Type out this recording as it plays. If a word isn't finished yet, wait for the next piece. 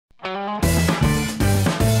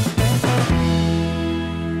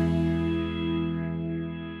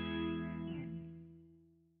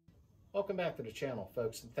Welcome back to the channel,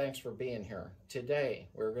 folks, and thanks for being here. Today,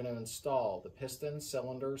 we're going to install the pistons,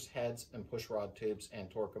 cylinders, heads, and push rod tubes and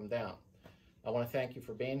torque them down. I want to thank you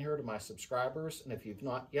for being here to my subscribers, and if you've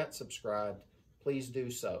not yet subscribed, please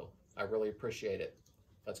do so. I really appreciate it.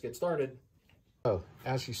 Let's get started. So,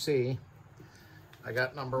 as you see, I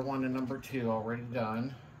got number 1 and number 2 already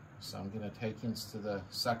done. So I'm going to take you to the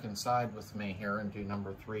second side with me here and do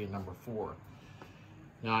number 3 and number 4.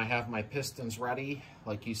 Now I have my pistons ready.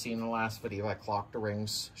 Like you see in the last video, I clocked the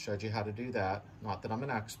rings, showed you how to do that. Not that I'm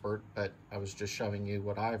an expert, but I was just showing you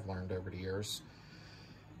what I've learned over the years.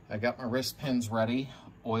 I got my wrist pins ready,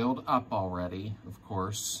 oiled up already, of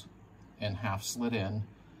course, and half slid in.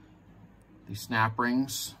 The snap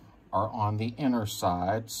rings are on the inner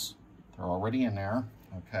sides. They're already in there,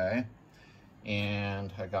 okay?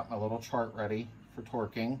 And I got my little chart ready for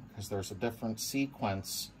torquing because there's a different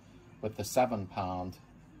sequence with the 7-pound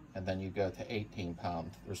and then you go to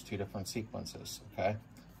 18-pound. There's 2 different sequences, okay?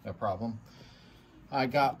 No problem. I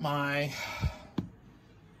got my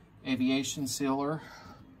aviation sealer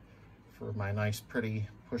for my nice pretty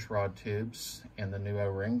push rod tubes and the new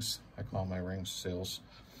O-rings. I call my rings seals.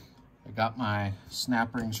 I got my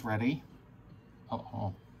snap rings ready.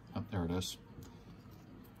 Oh, there it is.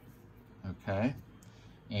 Okay,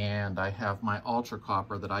 and I have my ultra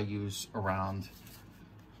copper that I use around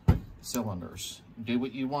cylinders. Do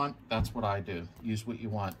what you want, that's what I do. Use what you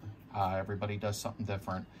want. Everybody does something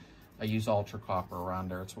different. I use ultra copper around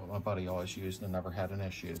there. It's what my buddy always used and never had an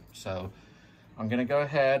issue. So I'm gonna go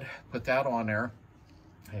ahead, put that on there,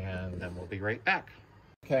 and then we'll be right back.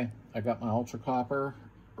 Okay, I got my ultra copper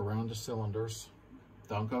around the cylinders.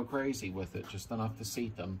 Don't go crazy with it, just enough to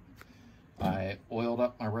seat them. I oiled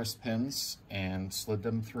up my wrist pins and slid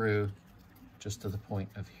them through just to the point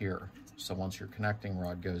of here. So once your connecting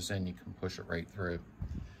rod goes in, you can push it right through.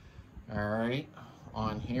 All right,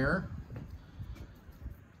 on here,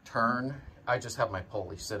 turn. I just have my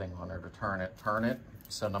pulley sitting on there to turn it. Turn it,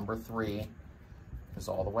 so number 3 is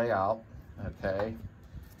all the way out, okay?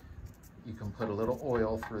 You can put a little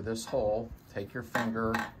oil through this hole, take your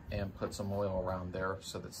finger and put some oil around there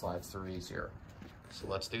so that it slides through easier. So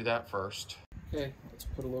let's do that first. Okay, let's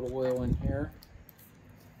put a little oil in here.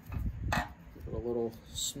 Give it a little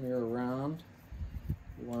smear around.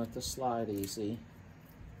 You want it to slide easy.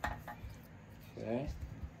 Okay.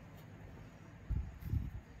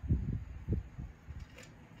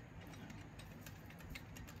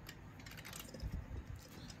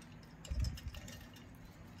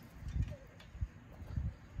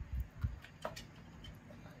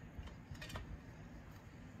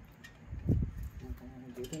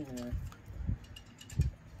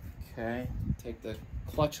 Okay, take the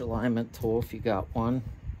clutch alignment tool if you got one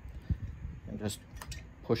and just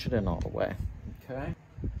push it in all the way, okay?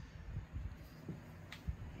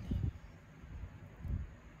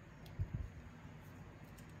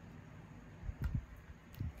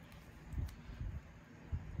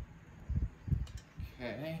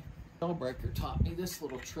 Okay, Breaker taught me this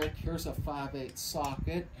little trick. Here's a 5/8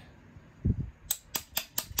 socket.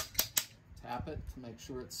 Tap it to make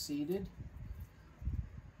sure it's seated.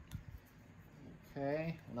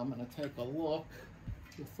 Okay, and I'm going to take a look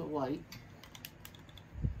with the light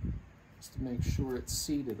just to make sure it's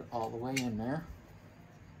seated all the way in there.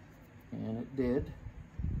 And it did.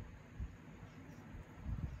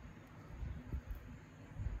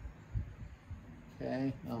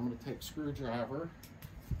 Okay, now I'm going to take a screwdriver,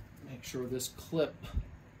 make sure this clip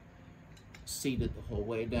is seated the whole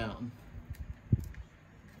way down.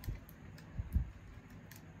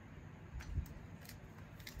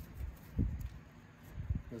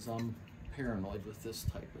 Because I'm paranoid with this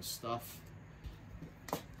type of stuff.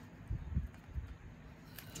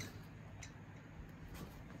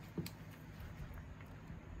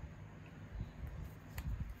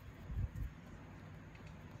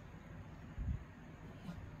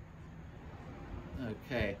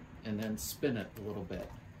 Okay, and then spin it a little bit.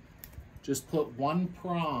 Just put one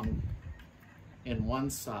prong in one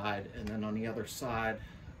side and then on the other side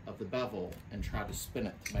of the bevel and try to spin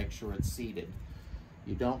it to make sure it's seated.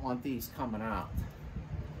 You don't want these coming out.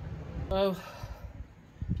 So,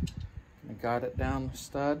 I got it down the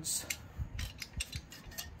studs,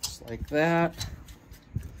 just like that.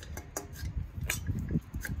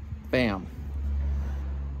 Bam.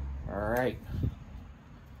 All right.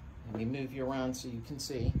 Let me move you around so you can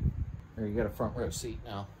see. There, you got a front row seat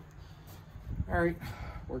now. All right,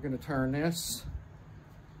 we're gonna turn this.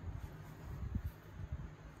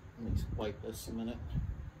 Let me wipe this a minute.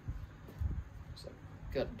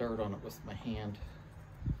 Got dirt on it with my hand.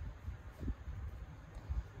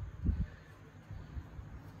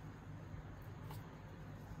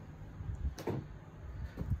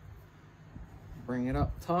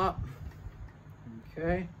 up top.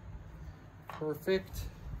 Okay, perfect.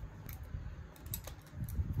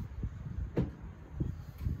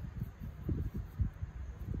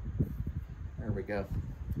 There we go.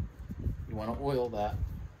 You want to oil that.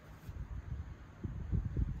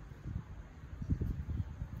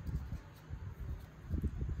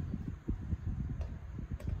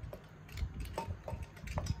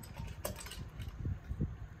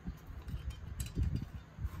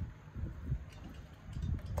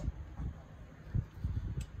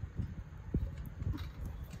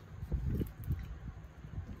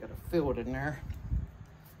 Fill it in there,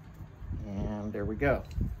 and there we go.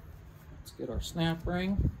 Let's get our snap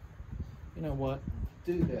ring. You know what?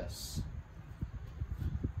 Do this.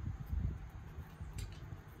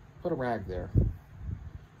 Put a rag there,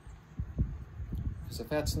 because if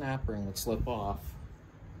that snap ring would slip off,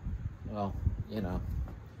 well, you know.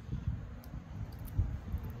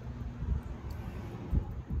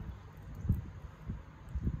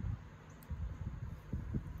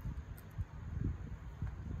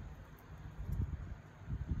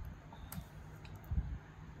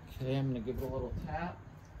 Okay, I'm going to give it a little tap.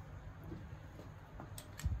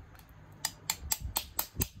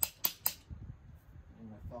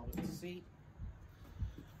 And I thought it seat.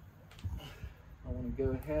 I want to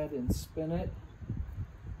go ahead and spin it.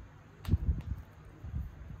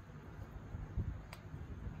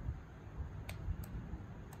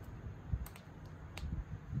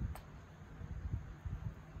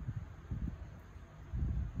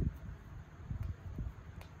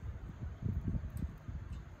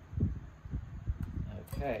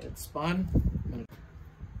 Okay, it's spun.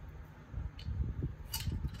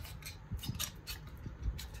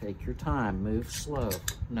 Take your time, move slow,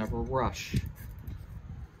 never rush.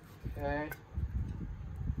 Okay.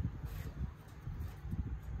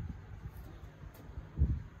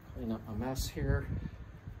 Clean up my mess here.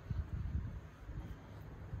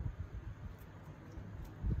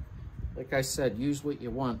 Like I said, use what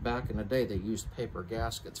you want. Back in the day, they used paper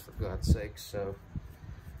gaskets, for God's sake, so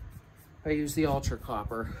I use the Ultra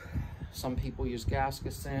Copper. Some people use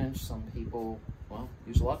gasket cinch, some people, well,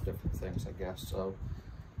 use a lot of different things, I guess. So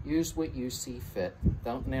use what you see fit.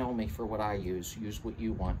 Don't nail me for what I use. Use what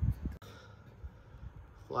you want.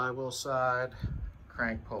 Flywheel side,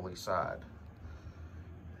 crank pulley side.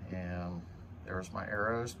 And there's my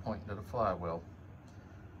arrows pointing to the flywheel.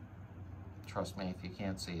 Trust me, if you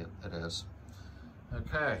can't see it, it is.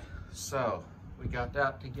 Okay, so we got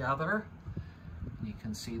that together. You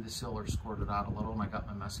can see the sealer squirted out a little, and I got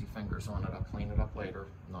my messy fingers on it. I'll clean it up later,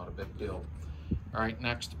 not a big deal. All right,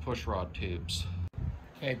 next, push rod tubes.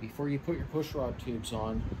 Okay, before you put your push rod tubes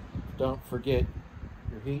on, don't forget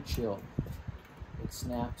your heat shield. It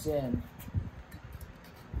snaps in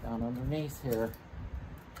down underneath here.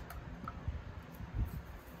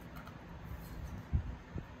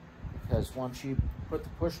 Because once you put the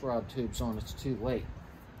push rod tubes on, it's too late.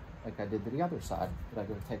 Like I did to the other side that I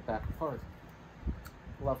gotta take back apart.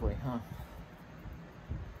 Lovely, huh?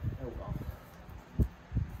 Oh well.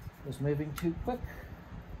 Was moving too quick.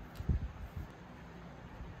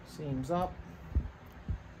 Seams up.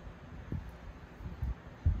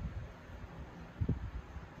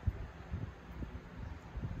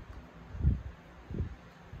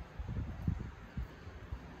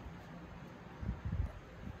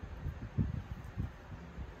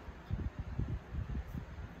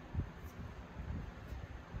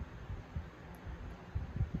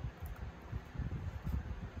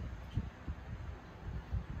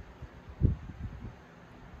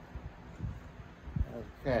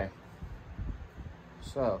 Okay,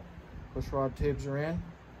 so push rod tubes are in.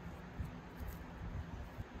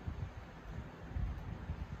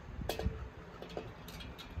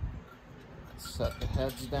 Set the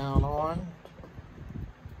heads down on.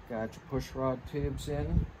 Got your push rod tubes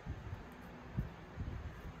in.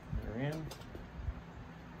 They're in.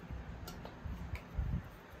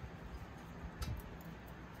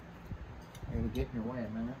 Maybe get in your way a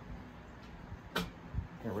minute.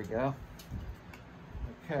 There we go.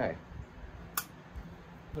 Okay,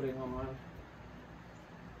 putting on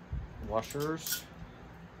washers.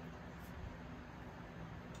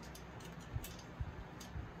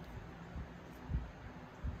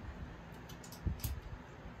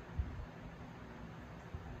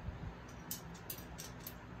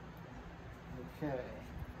 Okay,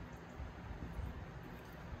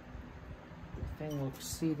 everything looks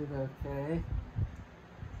seated okay.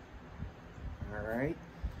 All right,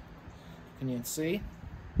 can you see?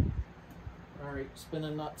 All right,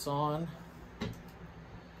 spinning nuts on.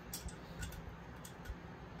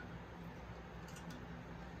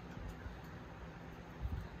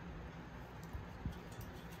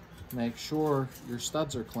 make sure your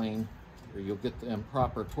studs are clean or you'll get the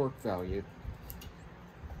improper torque value.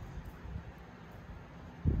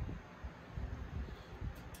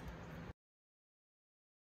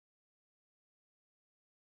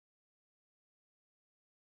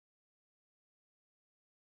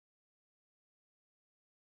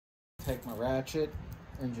 Take my ratchet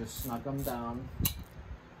and just snug them down.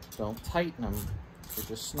 Don't tighten them, so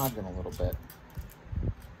just snug them a little bit.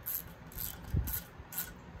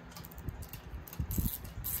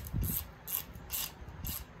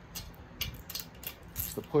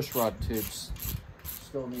 The push rod tubes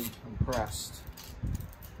still need compressed.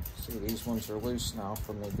 See, these ones are loose now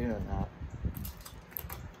from me doing that.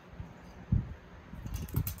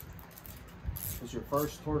 Because your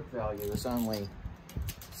first torque value is only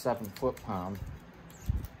 7 foot-pound.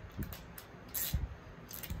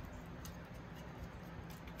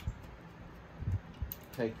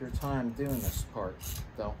 Take your time doing this part.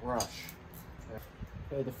 Don't rush.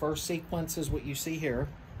 Okay, the first sequence is what you see here.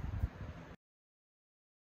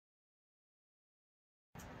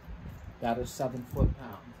 That is 7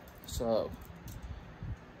 foot-pound. So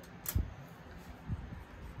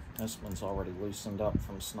this one's already loosened up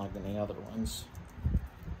from snugging the other ones.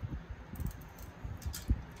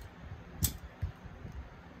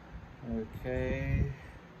 Okay.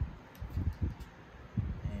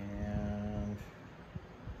 And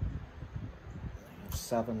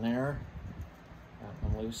 7 there. That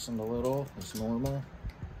one loosened a little, as normal.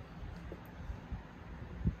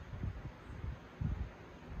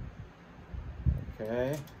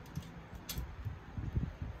 Okay.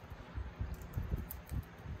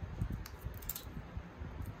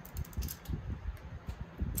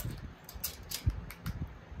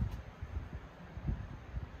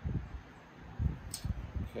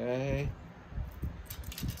 Okay.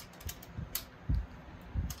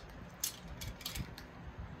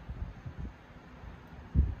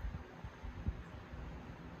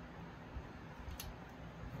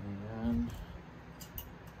 And of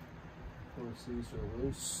course these are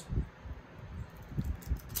loose.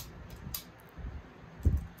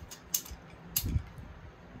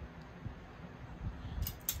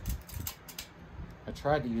 I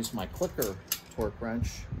tried to use my clicker torque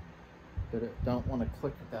wrench, but it don't want to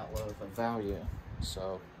click at that low of a value,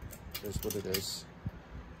 so it is what it is.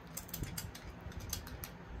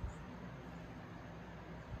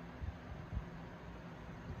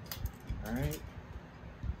 All right.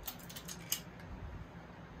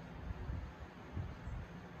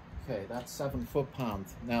 Okay, that's 7 foot-pound.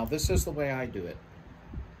 Now this is the way I do it.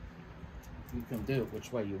 You can do it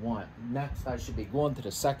which way you want. Next, I should be going to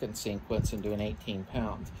the second sequence and doing 18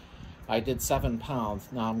 pounds. I did 7 pounds,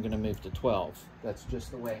 now I'm going to move to 12. That's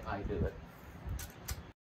just the way I do it.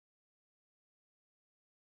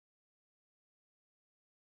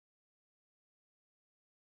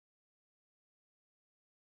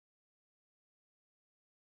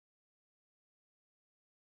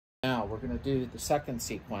 Now we're going to do the second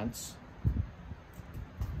sequence,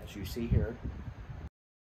 as you see here.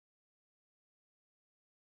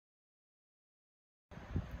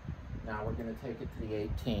 Now we're going to take it to the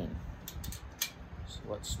 18. So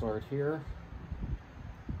let's start here.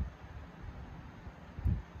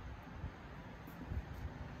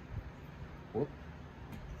 Whoop.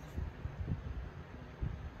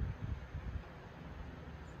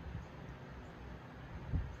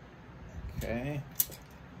 Okay.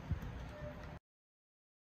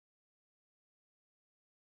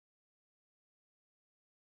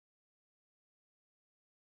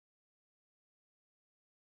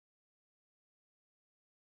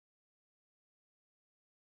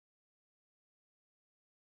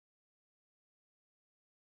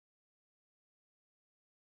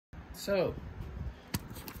 So,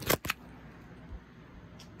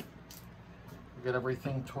 get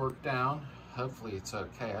everything torqued down. Hopefully it's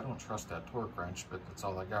okay. I don't trust that torque wrench, but that's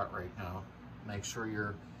all I got right now. Make sure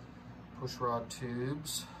your push rod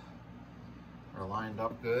tubes are lined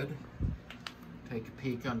up good. Take a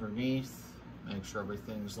peek underneath. Make sure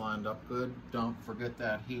everything's lined up good. Don't forget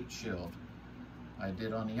that heat shield. I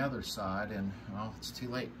did on the other side, and well, it's too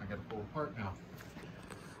late. I gotta pull apart now.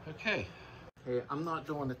 Okay. Hey, I'm not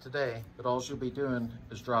doing it today, but all you'll be doing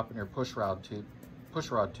is dropping your push rod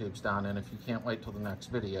tubes down in if you can't wait till the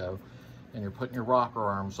next video. And you're putting your rocker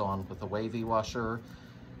arms on with a wavy washer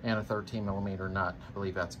and a 13mm nut. I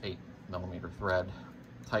believe that's 8mm thread.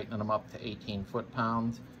 Tightening them up to 18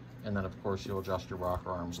 foot-pound, and then of course you'll adjust your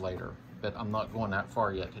rocker arms later. But I'm not going that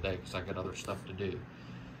far yet today because I got other stuff to do.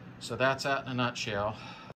 So that's that in a nutshell.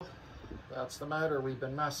 That's the motor we've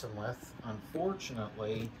been messing with.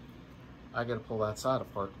 Unfortunately, I gotta pull that side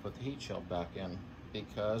apart to put the heat shield back in.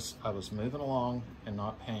 because I was moving along and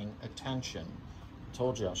not paying attention. I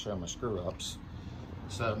told you I'll show my screw-ups.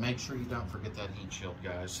 So make sure you don't forget that heat shield,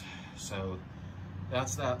 guys. So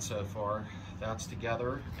that's that so far. That's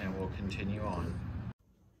together, and we'll continue on.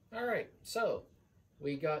 All right, so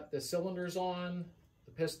we got the cylinders on,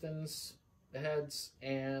 the pistons, the heads,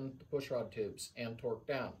 and the push rod tubes, and torque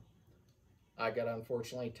down. I got to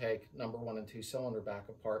unfortunately take number 1 and 2 cylinder back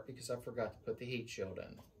apart because I forgot to put the heat shield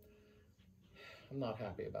in. I'm not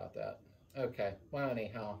happy about that. Okay, well,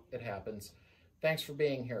 anyhow, it happens. Thanks for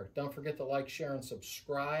being here. Don't forget to like, share, and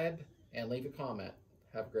subscribe, and leave a comment.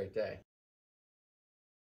 Have a great day.